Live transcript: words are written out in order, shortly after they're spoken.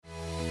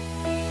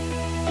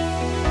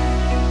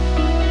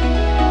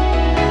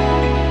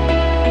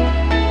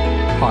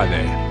Hi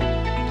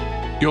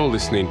there. You're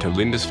listening to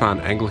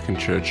Lindisfarne Anglican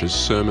Church's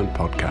Sermon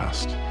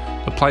Podcast,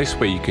 the place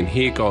where you can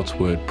hear God's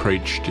Word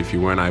preached if you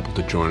weren't able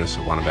to join us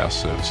at one of our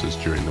services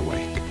during the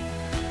week.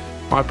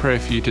 My prayer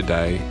for you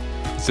today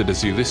is that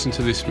as you listen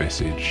to this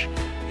message,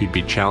 you'd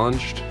be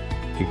challenged,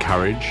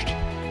 encouraged,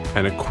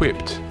 and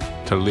equipped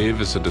to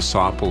live as a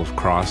disciple of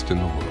Christ in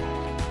the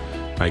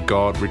world. May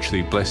God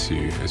richly bless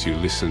you as you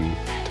listen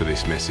to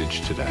this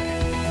message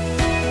today.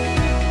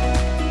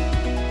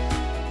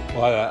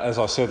 Well, as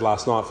I said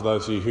last night, for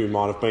those of you who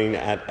might have been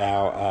at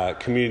our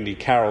community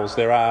carols,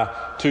 there are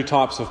two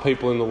types of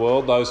people in the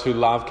world, those who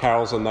love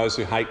carols and those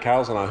who hate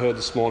carols. And I heard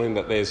this morning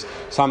that there's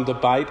some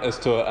debate as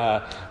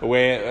to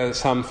where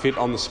some fit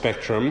on the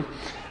spectrum.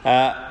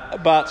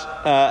 But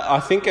I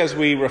think as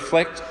we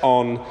reflect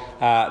on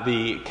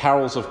the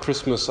carols of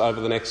Christmas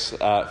over the next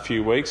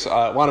few weeks,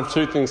 one of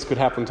two things could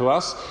happen to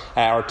us.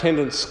 Our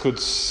attendance could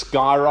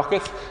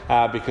skyrocket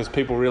because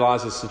people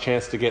realise it's a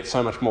chance to get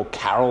so much more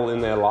carol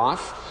in their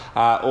life.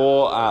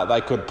 Or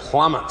they could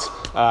plummet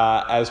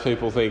as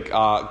people think,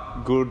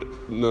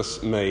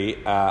 goodness me,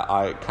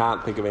 I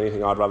can't think of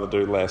anything I'd rather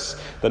do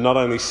less than not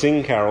only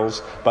sing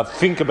carols, but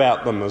think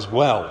about them as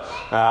well.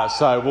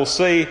 So we'll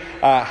see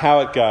how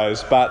it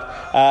goes. But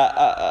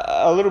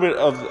a little bit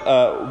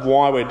of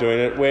why we're doing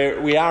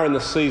it. We are in the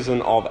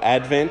season of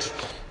Advent,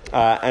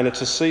 and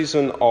it's a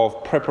season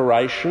of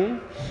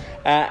preparation.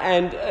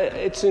 And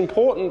it's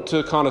important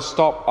to kind of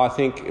stop, I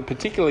think,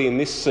 particularly in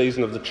this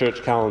season of the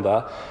church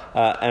calendar,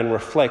 and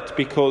reflect,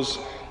 because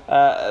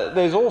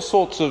there's all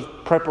sorts of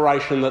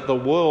preparation that the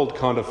world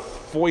kind of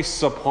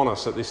foists upon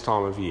us at this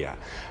time of year.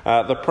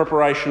 The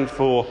preparation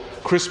for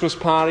Christmas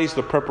parties,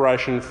 the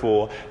preparation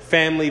for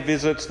family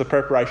visits, the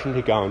preparation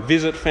to go and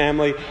visit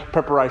family,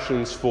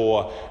 preparations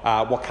for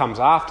what comes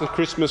after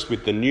Christmas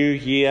with the new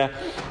year.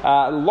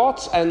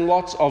 Lots and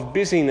lots of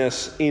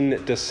busyness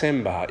in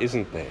December,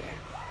 isn't there?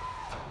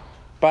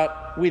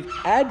 But with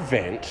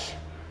Advent,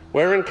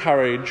 we're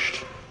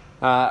encouraged,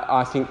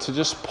 I think, to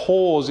just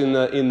pause in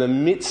the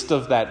midst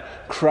of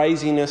that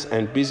craziness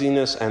and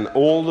busyness and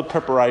all the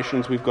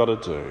preparations we've got to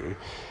do,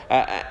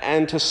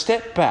 and to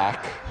step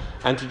back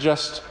and to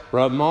just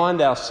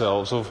remind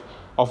ourselves of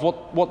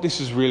what this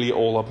is really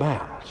all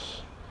about.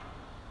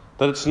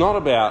 That it's not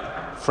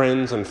about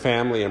friends and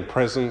family and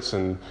presents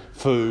and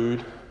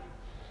food,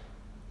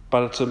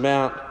 but it's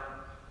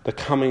about the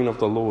coming of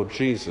the Lord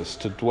Jesus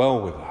to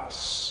dwell with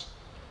us,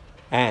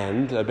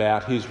 and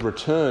about his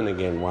return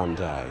again one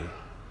day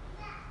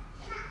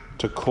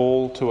to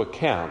call to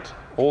account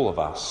all of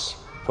us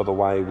for the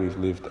way we've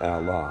lived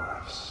our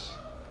lives.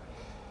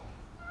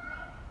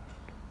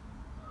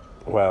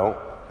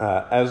 Well,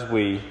 as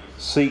we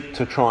seek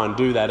to try and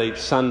do that each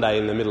Sunday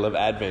in the middle of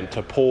Advent,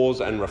 to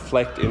pause and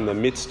reflect in the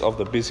midst of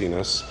the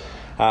busyness,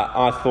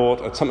 I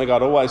thought it's something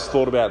I'd always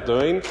thought about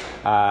doing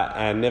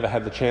and never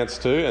had the chance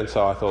to, and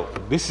so I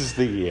thought this is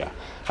the year.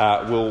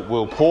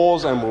 We'll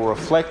pause and we'll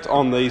reflect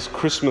on these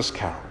Christmas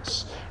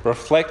carols,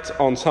 reflect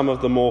on some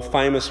of the more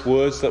famous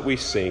words that we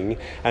sing,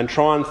 and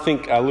try and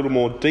think a little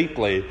more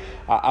deeply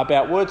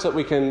about words that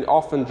we can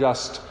often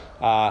just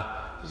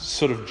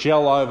sort of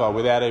gel over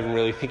without even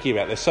really thinking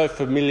about. They're so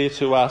familiar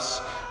to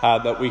us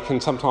that we can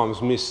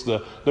sometimes miss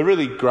the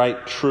really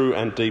great, true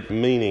and deep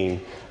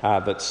meaning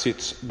that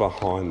sits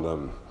behind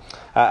them.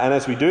 And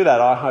as we do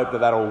that, I hope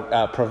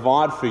that'll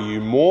provide for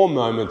you more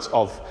moments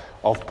of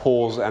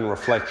pause and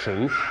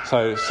reflection.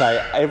 So say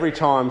every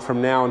time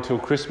from now until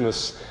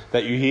Christmas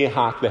that you hear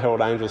Hark the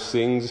Herald Angels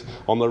Sings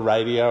on the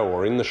radio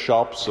or in the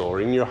shops or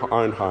in your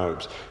own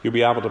homes, you'll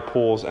be able to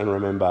pause and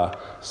remember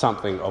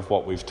something of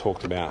what we've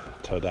talked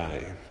about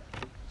today.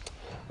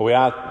 Well, we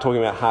are talking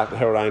about Hark the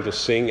Herald Angels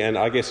Sing, and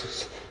I guess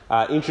it's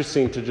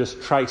interesting to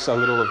just trace a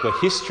little of the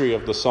history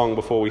of the song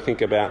before we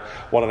think about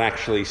what it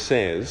actually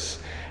says.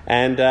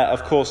 And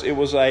of course, it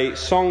was a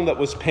song that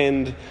was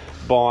penned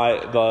by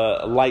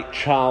the late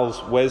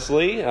Charles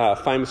Wesley, a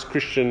famous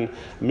Christian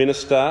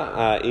minister.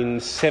 In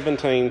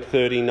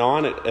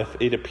 1739,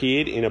 it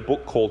appeared in a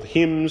book called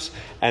Hymns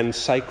and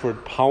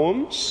Sacred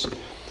Poems.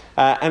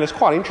 And it's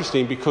quite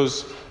interesting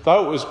because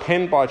though it was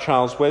penned by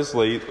Charles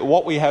Wesley,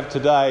 what we have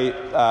today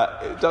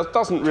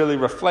doesn't really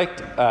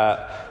reflect.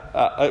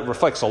 It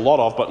reflects a lot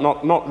of, but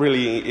not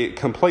really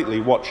completely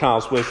what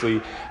Charles Wesley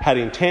had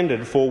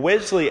intended. For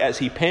Wesley, as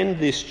he penned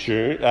this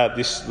tune,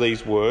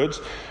 these words,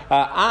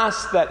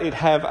 asked that it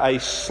have a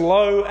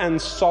slow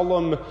and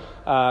solemn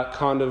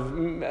kind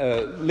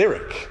of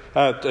lyric,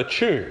 a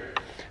tune.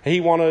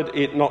 He wanted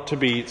it not to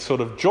be sort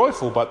of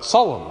joyful, but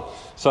solemn.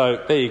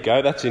 So there you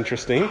go, that's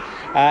interesting.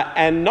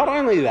 And not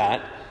only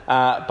that,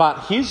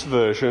 but his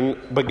version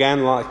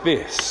began like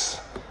this: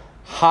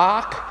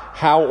 Hark,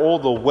 how all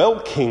the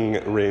welkin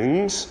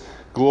rings,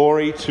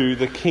 glory to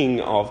the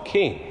King of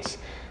Kings.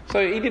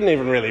 So he didn't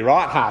even really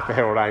write Hark the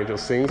Herald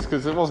Angels Sings,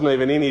 because it wasn't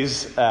even in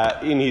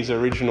his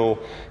original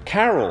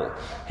carol.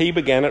 He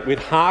began it with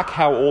Hark,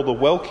 how all the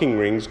welkin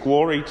rings,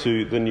 glory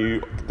to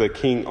the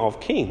King of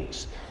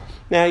Kings.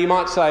 Now you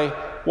might say,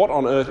 what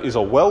on earth is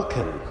a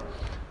welkin?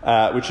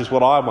 which is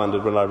what I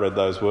wondered when I read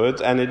those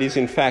words, and it is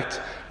in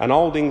fact an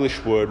Old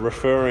English word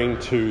referring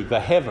to the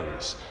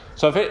heavens.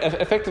 So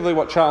effectively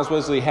what Charles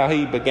Wesley, how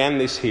he began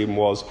this hymn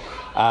was,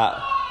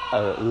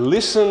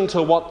 listen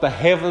to what the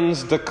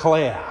heavens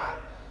declare,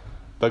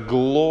 the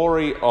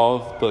glory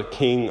of the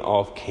King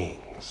of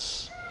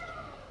Kings.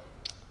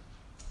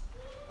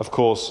 Of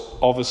course,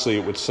 obviously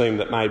it would seem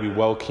that maybe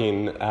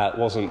welkin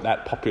wasn't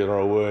that popular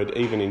a word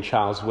even in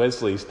Charles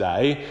Wesley's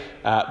day,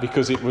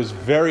 because it was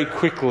very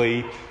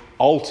quickly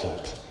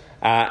altered.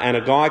 And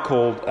a guy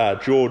called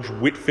George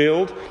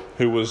Whitefield,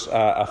 who was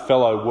a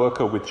fellow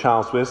worker with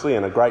Charles Wesley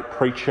and a great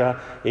preacher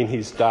in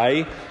his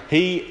day,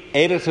 he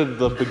edited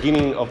the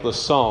beginning of the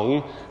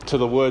song to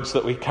the words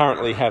that we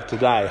currently have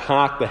today,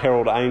 "Hark the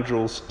herald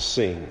angels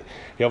sing."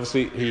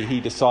 He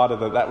decided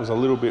that was a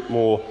little bit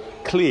more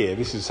clear.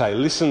 This is say,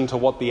 listen to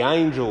what the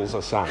angels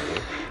are saying.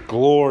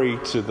 Glory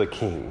to the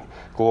King.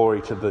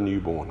 Glory to the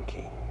newborn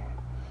King.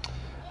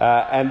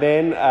 And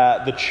then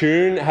the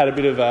tune had a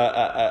bit of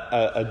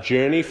a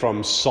journey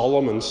from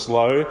solemn and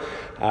slow.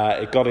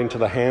 It got into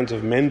the hands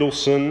of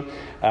Mendelssohn,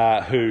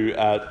 who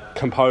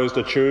composed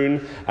a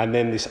tune, and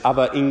then this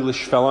other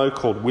English fellow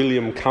called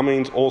William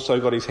Cummings also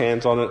got his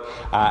hands on it,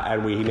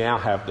 and we now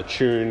have the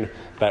tune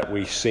that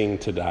we sing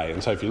today.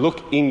 And so if you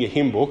look in your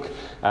hymn book,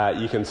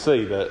 you can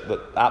see that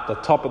at the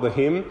top of the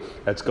hymn,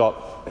 it's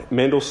got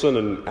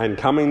Mendelssohn and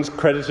Cummings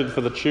credited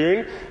for the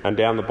tune, and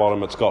down the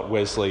bottom it's got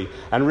Wesley.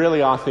 And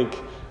really I think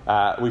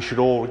we should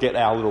all get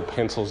our little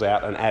pencils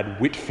out and add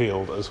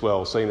Whitefield as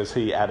well, seeing as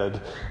he added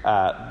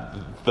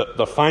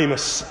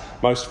the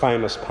most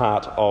famous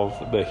part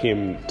of the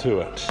hymn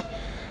to it.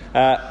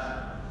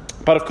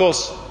 But of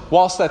course,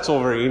 whilst that's all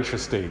very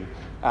interesting,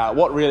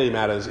 what really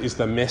matters is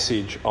the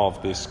message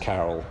of this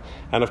carol.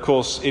 And of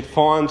course, it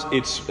finds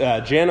its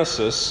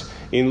genesis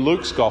in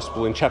Luke's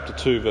Gospel in chapter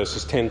 2,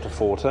 verses 10 to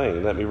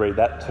 14. Let me read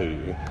that to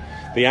you.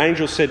 The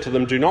angel said to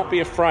them, "Do not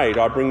be afraid.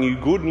 I bring you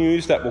good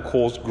news that will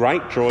cause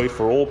great joy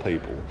for all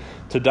people.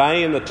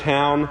 Today in the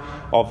town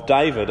of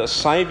David, a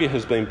Saviour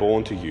has been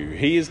born to you.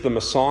 He is the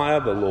Messiah,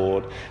 the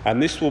Lord,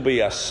 and this will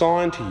be a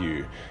sign to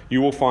you.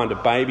 You will find a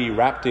baby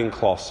wrapped in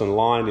cloths and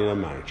lying in a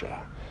manger."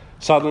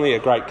 Suddenly a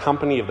great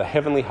company of the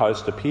heavenly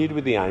host appeared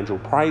with the angel,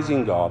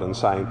 praising God and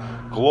saying,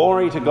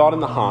 "Glory to God in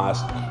the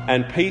highest,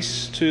 and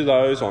peace to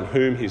those on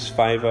whom his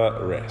favour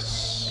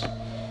rests."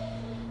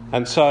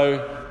 And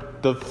so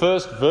the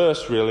first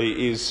verse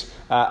really is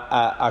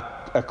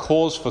a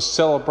cause for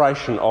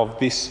celebration of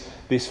this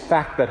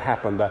fact that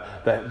happened,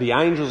 the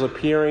angels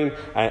appearing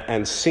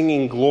and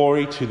singing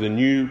glory to the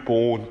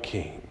newborn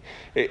King.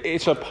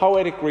 It's a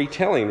poetic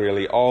retelling,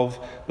 really, of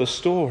the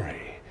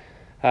story.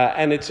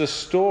 And it's a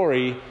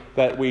story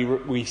that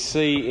we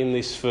see in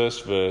this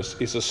first verse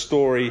is a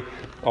story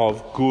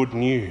of good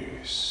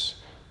news.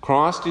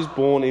 Christ is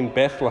born in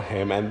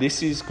Bethlehem, and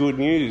this is good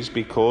news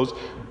because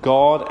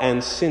God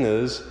and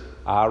sinners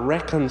are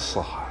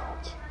reconciled.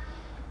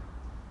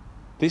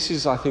 This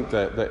is, I think,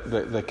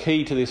 the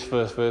key to this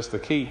first verse, the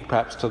key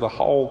perhaps to the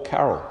whole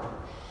carol.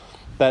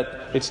 That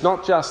it's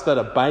not just that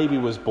a baby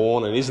was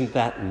born and isn't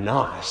that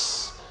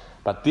nice,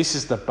 but this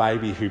is the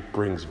baby who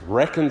brings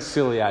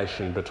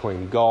reconciliation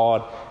between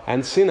God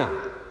and sinner,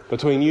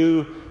 between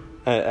you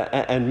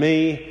and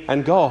me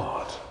and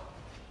God.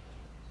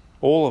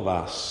 All of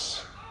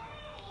us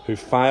who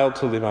failed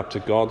to live up to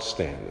God's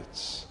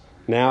standards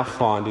now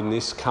find in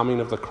this coming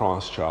of the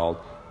Christ child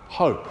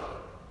hope,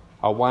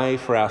 a way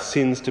for our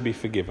sins to be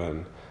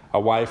forgiven, a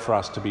way for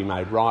us to be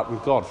made right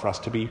with God, for us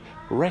to be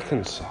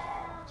reconciled.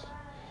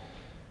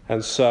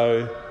 And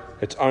so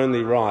it's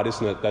only right,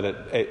 isn't it, that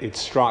it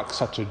strikes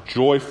such a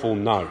joyful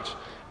note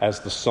as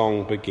the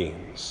song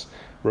begins,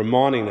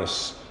 reminding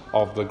us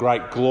of the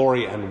great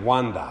glory and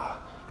wonder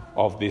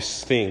of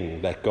this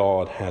thing that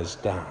God has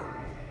done.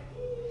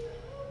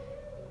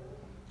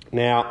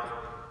 Now,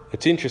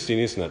 it's interesting,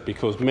 isn't it?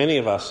 Because many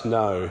of us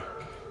know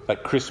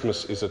that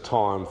Christmas is a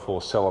time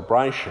for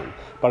celebration,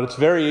 but it's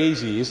very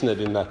easy, isn't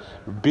it, in the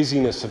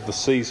busyness of the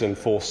season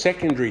for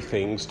secondary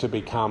things to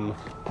become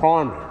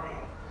primary.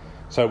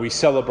 So we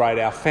celebrate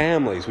our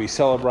families, we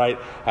celebrate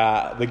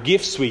the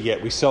gifts we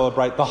get, we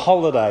celebrate the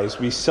holidays,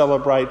 we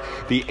celebrate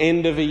the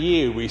end of a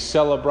year, we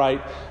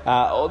celebrate.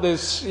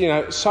 There's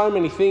so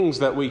many things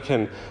that we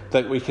can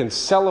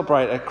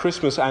celebrate at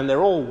Christmas, and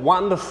they're all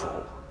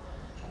wonderful.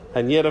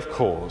 And yet, of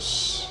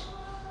course,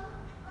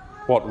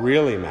 what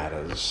really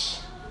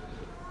matters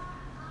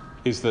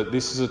is that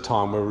this is a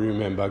time where we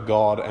remember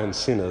God and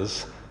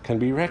sinners can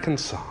be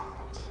reconciled.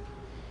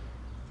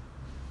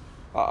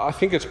 I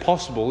think it's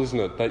possible, isn't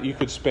it, that you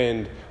could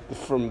spend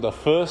from the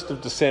 1st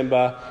of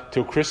December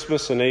till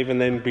Christmas and even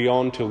then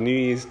beyond till New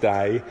Year's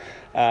Day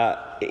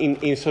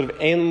in sort of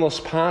endless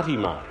party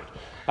mode.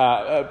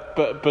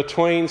 But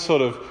between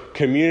sort of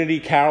community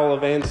carol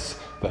events,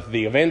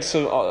 the events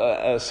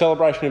of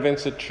celebration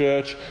events at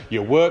church,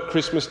 your work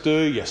Christmas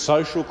do, your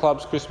social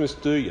clubs Christmas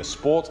do, your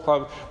sports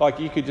club, like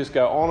you could just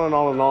go on and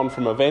on and on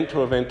from event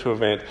to event to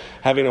event,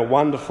 having a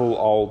wonderful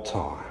old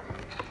time.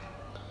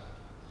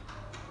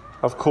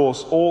 Of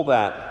course, all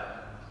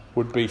that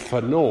would be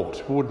for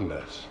naught, wouldn't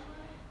it?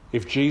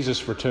 If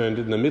Jesus returned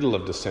in the middle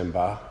of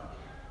December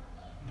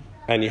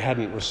and you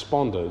hadn't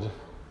responded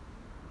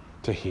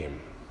to him.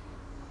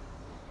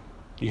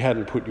 You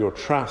hadn't put your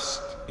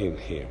trust in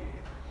him.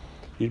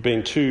 You'd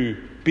been too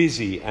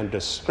busy and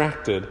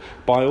distracted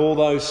by all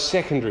those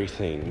secondary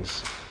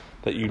things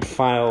that you'd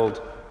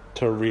failed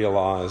to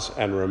realise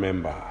and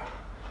remember.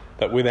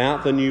 That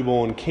without the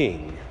newborn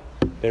King,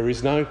 there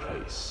is no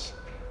peace,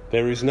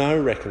 there is no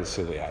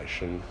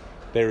reconciliation,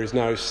 there is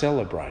no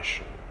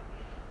celebration.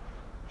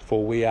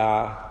 For we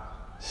are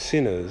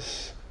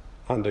sinners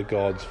under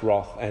God's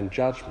wrath and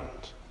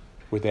judgment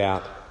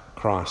without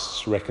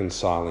Christ's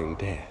reconciling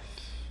death.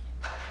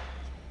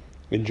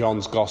 In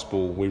John's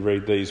Gospel, we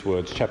read these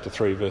words, chapter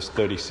 3, verse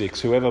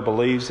 36, "Whoever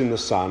believes in the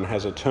Son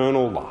has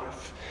eternal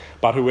life,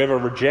 but whoever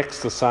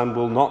rejects the Son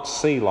will not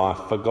see life,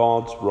 for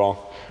God's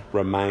wrath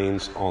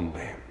remains on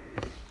them."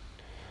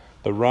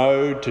 The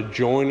road to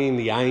joining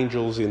the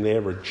angels in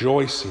their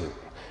rejoicing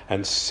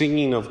and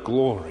singing of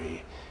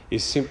glory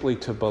is simply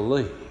to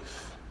believe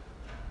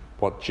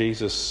what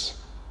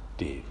Jesus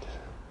did,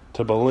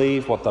 to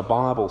believe what the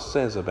Bible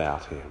says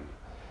about him,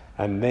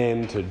 and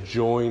then to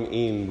join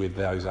in with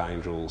those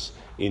angels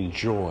in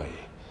joy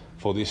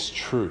for this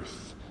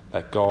truth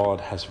that God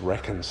has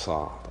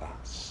reconciled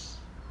us.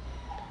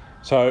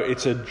 So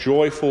it's a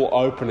joyful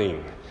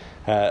opening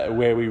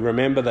where we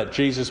remember that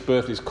Jesus'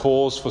 birth is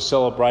cause for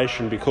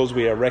celebration because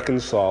we are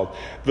reconciled.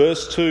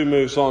 Verse 2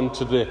 moves on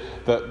to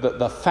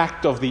the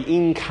fact of the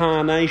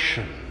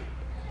incarnation.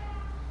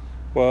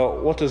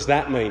 Well, what does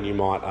that mean, you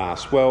might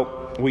ask?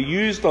 Well, we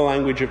use the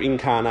language of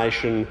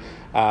incarnation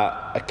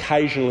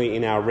occasionally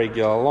in our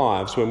regular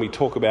lives when we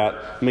talk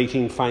about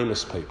meeting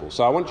famous people.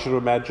 So I want you to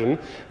imagine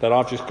that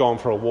I've just gone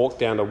for a walk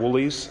down to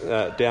Woolies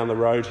down the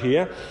road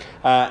here,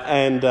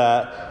 and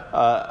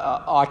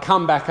I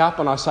come back up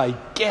and I say,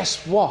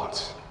 "Guess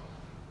what?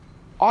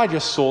 I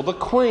just saw the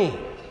Queen."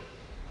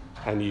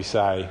 And you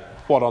say,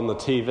 "What, on the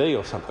TV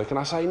or something?" And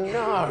I say,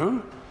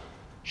 "No,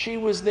 she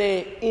was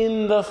there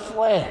in the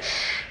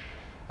flesh."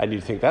 And you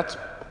think, that's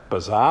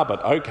bizarre,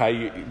 but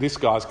okay, this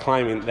guy's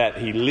claiming that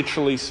he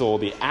literally saw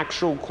the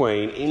actual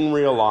Queen in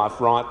real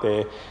life right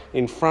there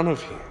in front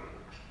of him.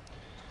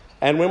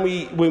 And when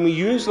we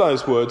use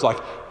those words like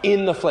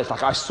in the flesh,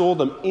 like I saw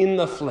them in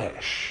the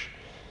flesh,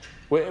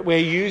 we're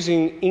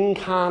using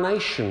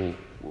incarnation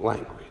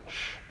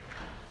language.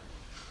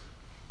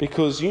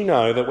 Because you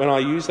know that when I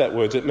use that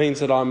word, it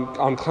means that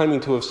I'm claiming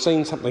to have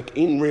seen something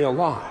in real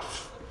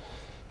life.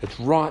 It's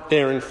right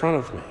there in front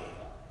of me.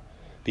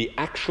 The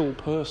actual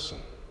person.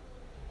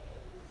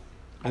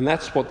 And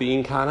that's what the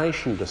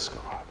incarnation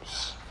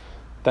describes.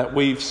 That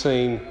we've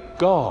seen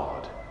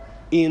God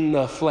in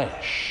the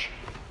flesh,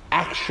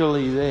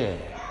 actually there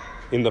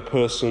in the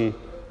person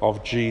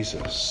of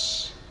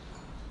Jesus.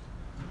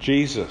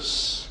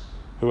 Jesus,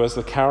 who, as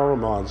the carol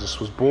reminds us,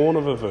 was born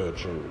of a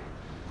virgin.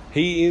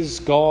 He is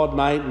God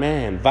made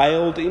man,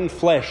 veiled in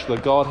flesh, the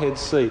Godhead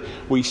see.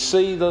 We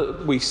see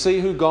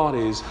who God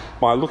is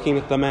by looking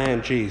at the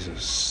man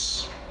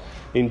Jesus.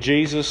 In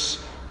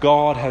Jesus,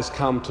 God has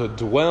come to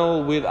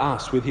dwell with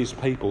us, with his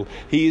people.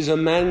 He is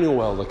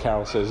Emmanuel, the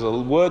carol says, a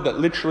word that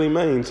literally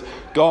means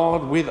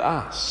God with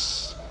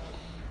us.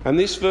 And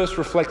this verse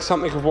reflects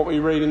something of what we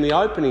read in the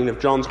opening of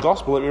John's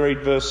Gospel. Let me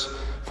read verse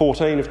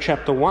 14 of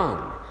chapter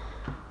 1.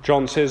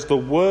 John says, "The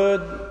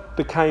Word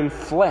became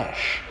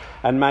flesh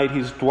and made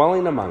his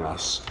dwelling among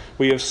us.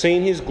 We have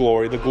seen his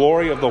glory, the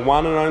glory of the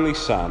one and only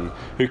Son,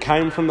 who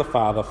came from the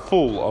Father,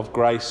 full of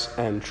grace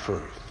and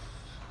truth."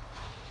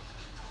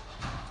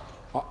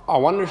 I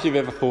wonder if you've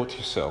ever thought to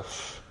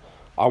yourself,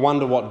 I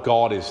wonder what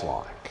God is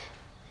like.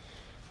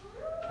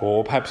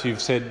 Or perhaps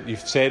you've said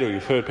or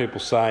you've heard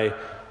people say,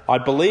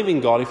 I'd believe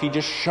in God if he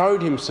just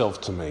showed himself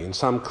to me in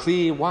some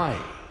clear way.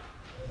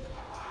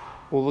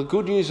 Well, the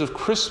good news of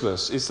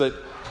Christmas is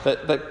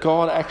that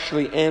God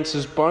actually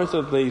answers both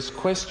of these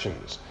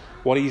questions.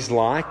 What he's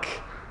like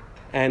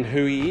and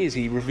who he is.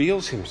 He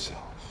reveals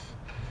himself.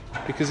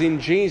 Because in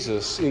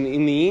Jesus,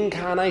 in the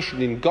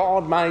incarnation, in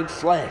God made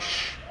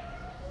flesh,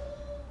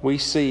 we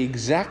see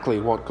exactly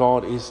what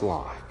God is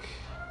like.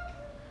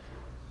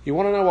 You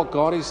want to know what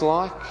God is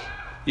like?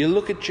 You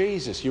look at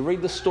Jesus, you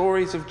read the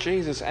stories of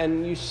Jesus,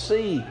 and you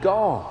see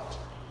God.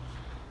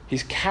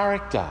 His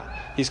character,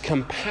 his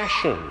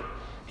compassion,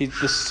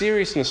 the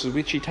seriousness with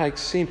which he takes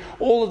sin.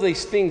 All of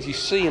these things you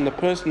see in the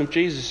person of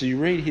Jesus as you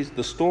read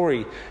the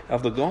story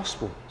of the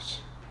Gospels.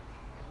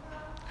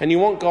 And you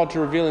want God to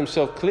reveal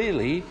himself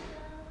clearly,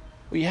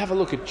 well, you have a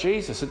look at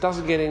Jesus. It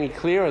doesn't get any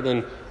clearer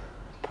than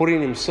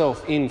putting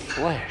himself in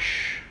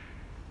flesh.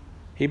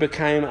 He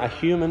became a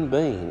human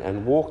being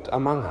and walked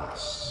among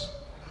us.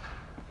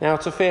 Now,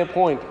 it's a fair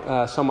point.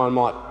 Someone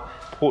might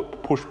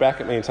push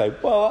back at me and say,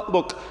 well,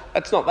 look,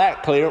 it's not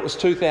that clear. It was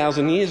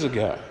 2,000 years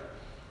ago.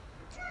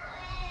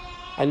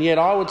 And yet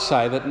I would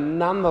say that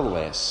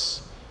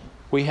nonetheless,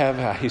 we have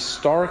a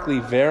historically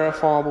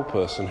verifiable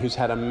person who's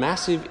had a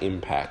massive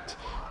impact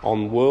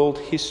on world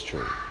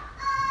history.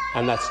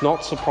 And that's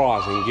not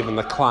surprising given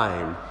the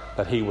claim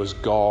that he was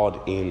God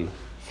in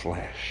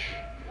flesh.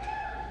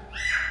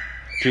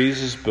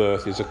 Jesus'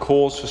 birth is a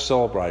cause for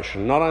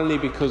celebration, not only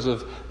because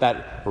of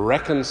that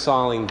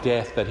reconciling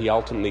death that he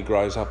ultimately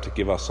grows up to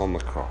give us on the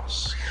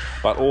cross,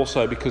 but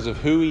also because of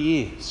who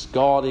he is,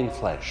 God in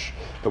flesh,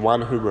 the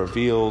one who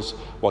reveals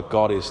what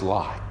God is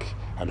like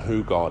and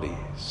who God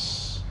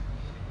is.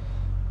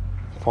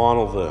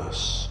 Final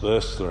verse,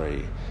 verse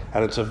 3,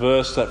 and it's a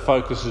verse that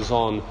focuses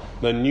on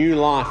the new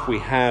life we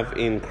have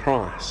in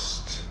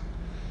Christ.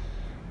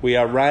 We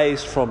are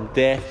raised from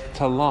death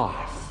to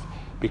life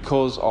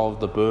because of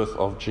the birth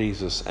of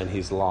Jesus and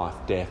his life,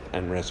 death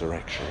and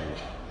resurrection.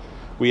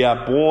 We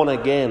are born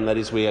again, that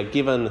is, we are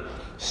given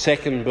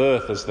second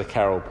birth, as the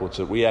carol puts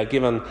it. We are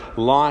given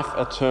life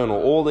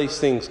eternal. All these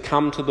things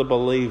come to the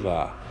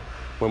believer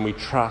when we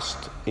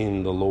trust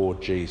in the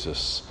Lord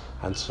Jesus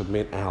and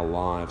submit our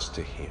lives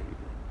to him.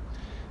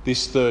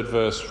 This third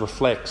verse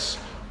reflects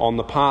on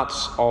the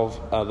parts of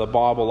the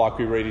Bible like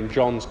we read in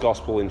John's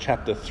Gospel in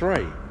chapter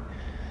 3.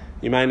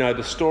 You may know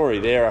the story.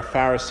 There, a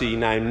Pharisee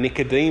named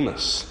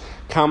Nicodemus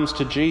comes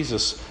to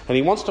Jesus and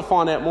he wants to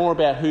find out more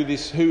about who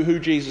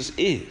Jesus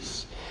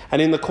is.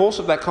 And in the course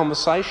of that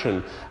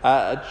conversation,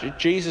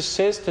 Jesus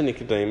says to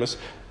Nicodemus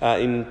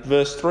in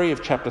verse 3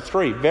 of chapter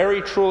 3,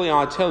 "Very truly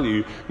I tell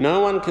you, no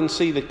one can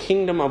see the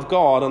kingdom of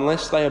God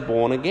unless they are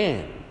born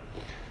again."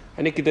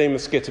 And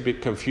Nicodemus gets a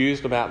bit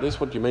confused about this.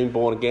 What do you mean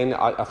born again?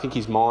 I think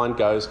his mind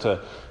goes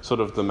to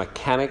sort of the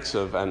mechanics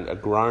of a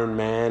grown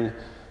man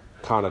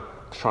kind of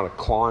trying to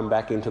climb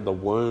back into the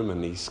womb,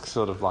 and he's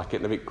sort of like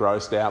getting a bit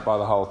grossed out by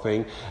the whole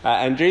thing.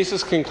 And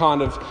Jesus can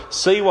kind of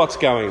see what's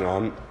going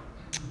on.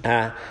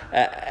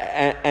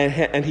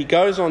 And he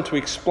goes on to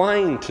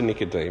explain to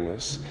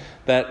Nicodemus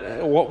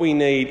that what we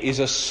need is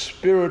a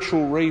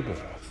spiritual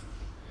rebirth.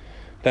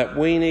 That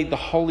we need the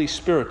Holy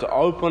Spirit to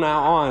open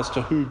our eyes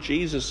to who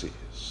Jesus is.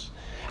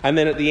 And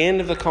then at the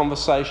end of the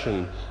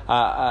conversation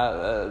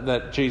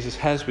that Jesus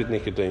has with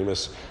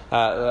Nicodemus,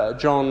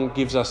 John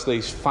gives us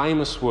these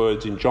famous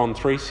words in John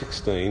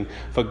 3:16,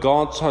 "For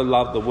God so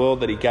loved the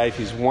world that he gave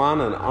his one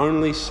and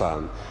only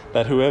Son,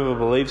 that whoever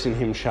believes in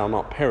him shall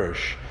not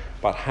perish,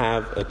 but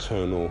have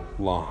eternal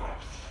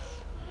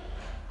life."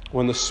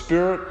 When the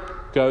Spirit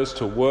goes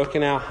to work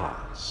in our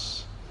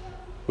hearts,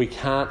 we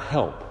can't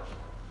help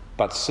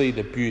but see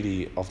the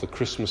beauty of the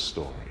Christmas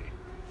story,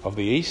 of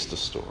the Easter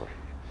story,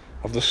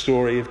 of the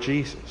story of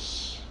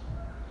Jesus.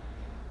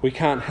 We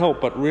can't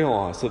help but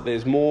realise that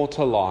there's more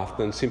to life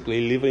than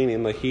simply living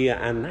in the here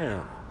and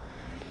now.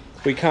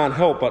 We can't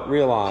help but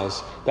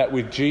realise that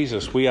with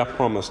Jesus we are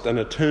promised an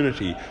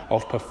eternity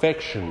of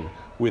perfection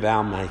with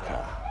our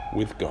Maker,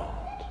 with God.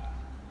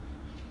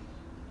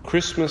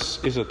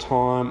 Christmas is a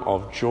time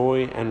of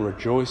joy and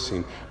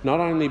rejoicing,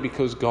 not only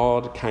because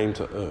God came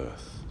to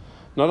earth,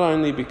 not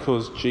only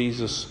because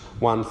Jesus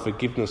won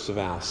forgiveness of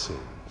our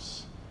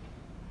sins,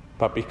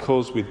 but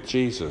because with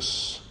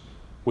Jesus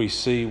we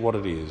see what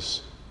it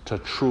is to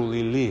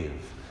truly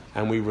live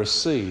and we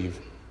receive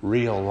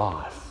real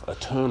life,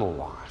 eternal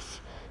life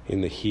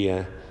in the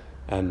here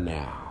and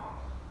now.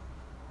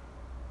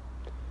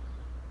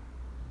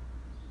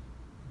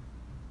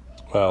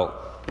 Well,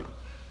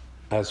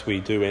 as we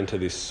do enter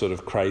this sort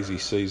of crazy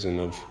season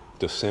of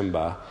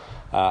December,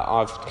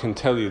 I can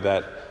tell you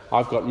that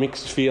I've got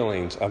mixed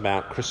feelings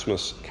about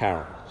Christmas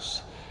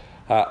carols.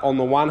 On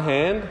the one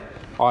hand,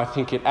 I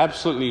think it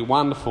absolutely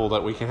wonderful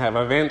that we can have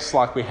events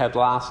like we had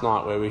last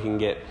night where we can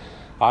get,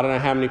 I don't know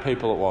how many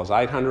people it was,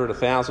 800,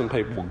 1,000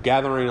 people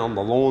gathering on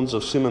the lawns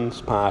of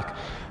Symonds Park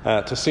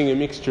to sing a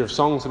mixture of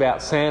songs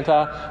about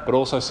Santa, but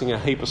also sing a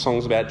heap of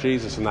songs about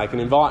Jesus. And they can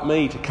invite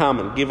me to come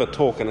and give a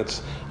talk, and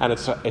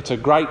it's a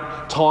great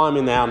time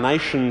in our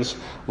nation's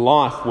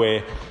life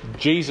where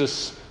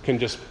Jesus can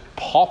just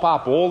pop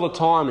up all the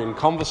time in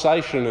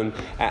conversation,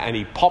 and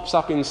he pops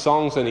up in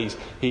songs, and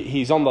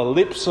he's on the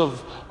lips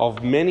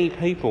of many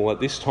people at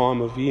this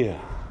time of year.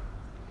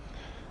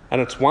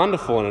 And it's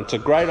wonderful, and it's a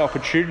great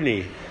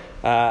opportunity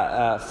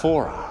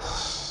for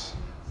us.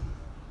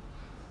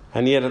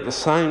 And yet at the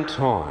same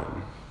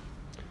time,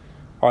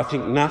 I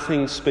think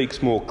nothing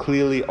speaks more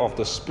clearly of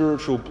the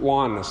spiritual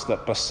blindness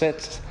that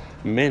besets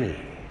many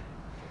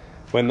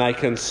when they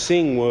can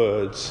sing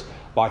words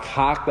like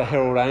 "Hark the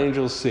herald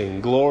angels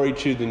sing, glory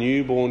to the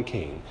newborn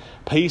King,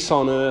 peace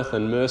on earth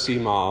and mercy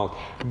mild,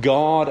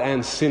 God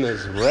and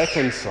sinners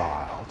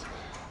reconciled,"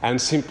 and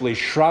simply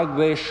shrug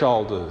their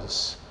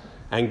shoulders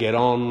and get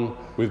on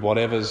with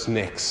whatever's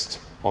next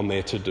on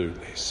their to-do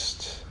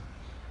list.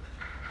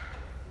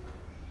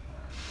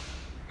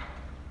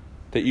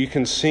 That you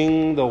can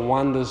sing the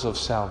wonders of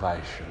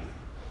salvation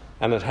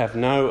and it have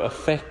no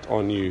effect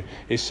on you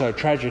is so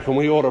tragic, and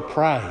we ought to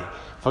pray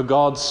for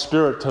God's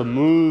Spirit to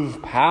move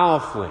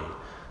powerfully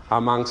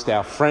amongst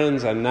our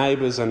friends and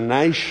neighbours and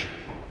nation,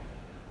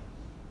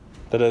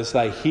 that as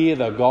they hear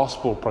the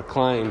gospel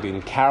proclaimed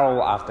in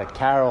carol after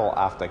carol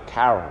after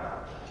carol,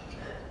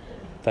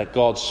 that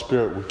God's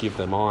Spirit would give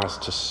them eyes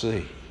to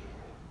see.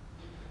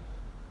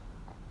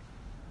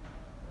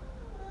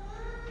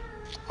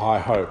 I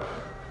hope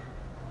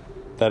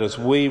that as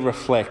we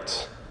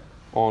reflect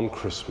on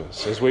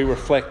Christmas, as we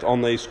reflect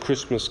on these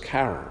Christmas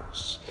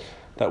carols,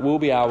 that we'll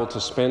be able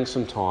to spend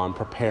some time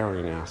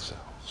preparing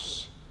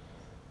ourselves.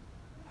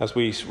 As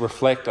we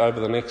reflect over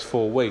the next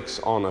 4 weeks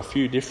on a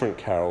few different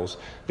carols,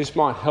 this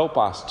might help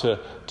us to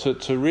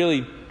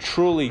really,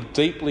 truly,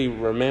 deeply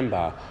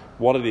remember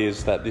what it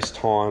is that this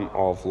time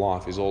of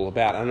life is all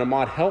about. And it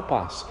might help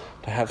us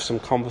to have some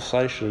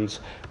conversations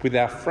with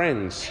our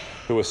friends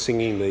who are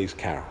singing these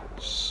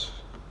carols.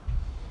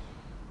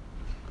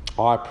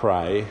 I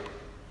pray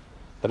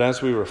that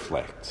as we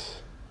reflect,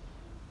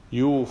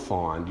 you will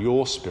find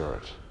your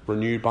spirit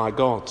renewed by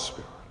God's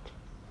Spirit,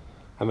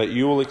 and that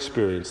you will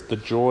experience the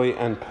joy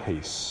and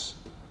peace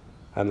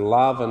and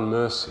love and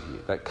mercy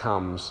that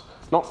comes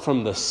not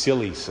from the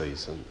silly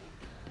season,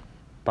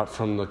 but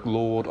from the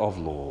Lord of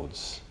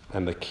Lords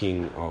and the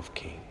King of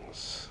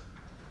Kings.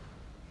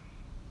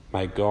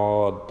 May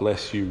God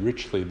bless you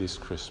richly this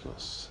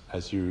Christmas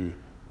as you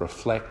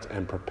reflect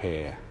and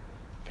prepare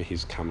for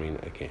his coming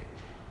again.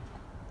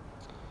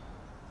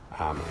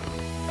 Amen.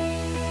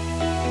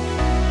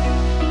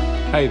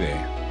 Hey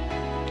there.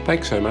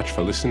 Thanks so much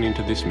for listening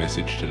to this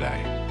message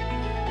today.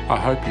 I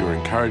hope you were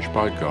encouraged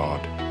by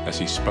God as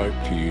he spoke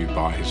to you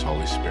by his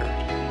Holy Spirit.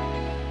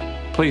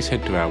 Please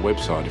head to our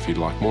website if you'd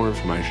like more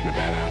information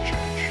about our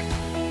church,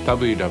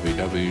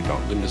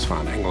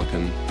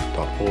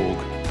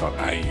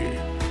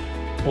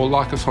 www.lindisfarneanglican.org.au, or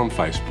like us on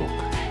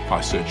Facebook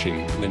by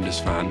searching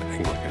Lindisfarne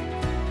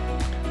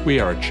Anglican. We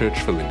are a church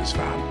for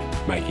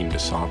Lindisfarne, making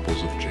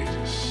disciples of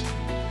Jesus.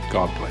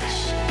 God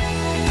bless.